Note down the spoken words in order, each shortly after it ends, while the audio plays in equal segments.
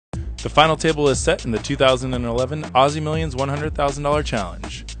The final table is set in the 2011 Aussie Millions $100,000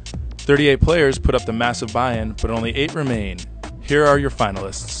 Challenge. 38 players put up the massive buy-in, but only 8 remain. Here are your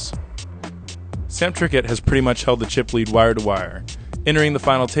finalists. Sam Trickett has pretty much held the chip lead wire to wire, entering the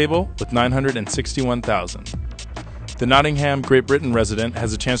final table with $961,000. The Nottingham, Great Britain resident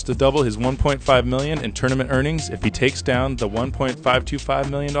has a chance to double his $1.5 million in tournament earnings if he takes down the $1.525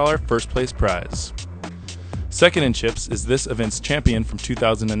 million first place prize. Second in chips is this event's champion from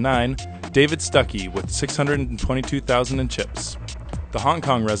 2009, David Stuckey, with $622,000 in chips. The Hong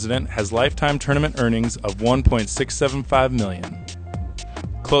Kong resident has lifetime tournament earnings of $1.675 million.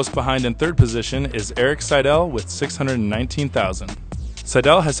 Close behind in third position is Erik Seidel with $619,000.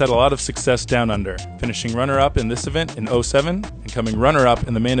 Seidel has had a lot of success down under, finishing runner-up in this event in 2007 and coming runner-up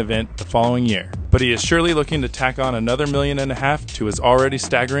in the main event the following year. But he is surely looking to tack on another $1.5 million to his already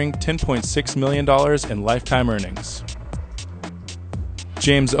staggering $10.6 million in lifetime earnings.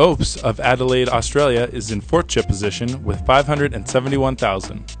 James Opes of Adelaide, Australia is in fourth chip position with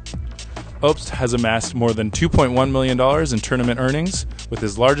 $571,000. Opes has amassed more than $2.1 million in tournament earnings, with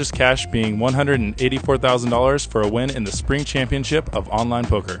his largest cash being $184,000 for a win in the Spring Championship of Online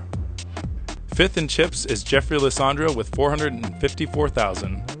Poker. Fifth in chips is Jeffrey Lissandro with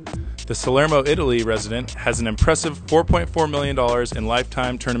 $454,000. The Salerno, Italy resident has an impressive $4.4 million in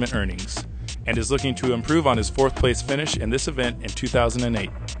lifetime tournament earnings, and is looking to improve on his fourth place finish in this event in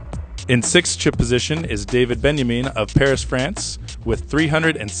 2008. In sixth chip position is David Benyamine of Paris, France, with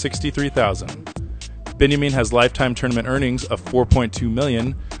 $363,000. Benyamine has lifetime tournament earnings of $4.2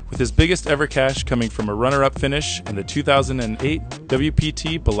 million, with his biggest ever cash coming from a runner-up finish in the 2008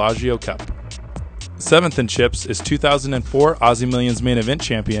 WPT Bellagio Cup. Seventh in chips is 2004 Aussie Millions main event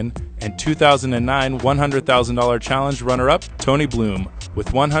champion and 2009 $100,000 challenge runner-up Tony Bloom with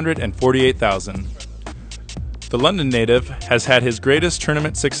 $148,000. The London native has had his greatest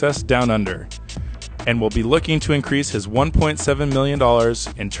tournament success down under, and will be looking to increase his $1.7 million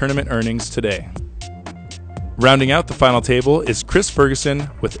in tournament earnings today. Rounding out the final table is Chris Ferguson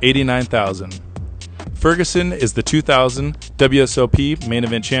with $89,000. Ferguson is the 2000 WSOP main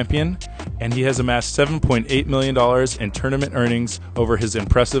event champion, and he has amassed $7.8 million in tournament earnings over his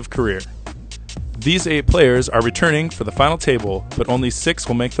impressive career. These 8 players are returning for the final table, but only 6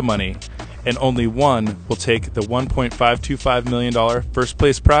 will make the money, and only 1 will take the $1.525 million first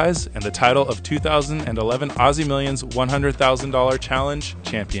place prize and the title of 2011 Aussie Millions $100,000 Challenge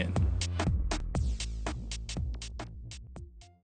champion.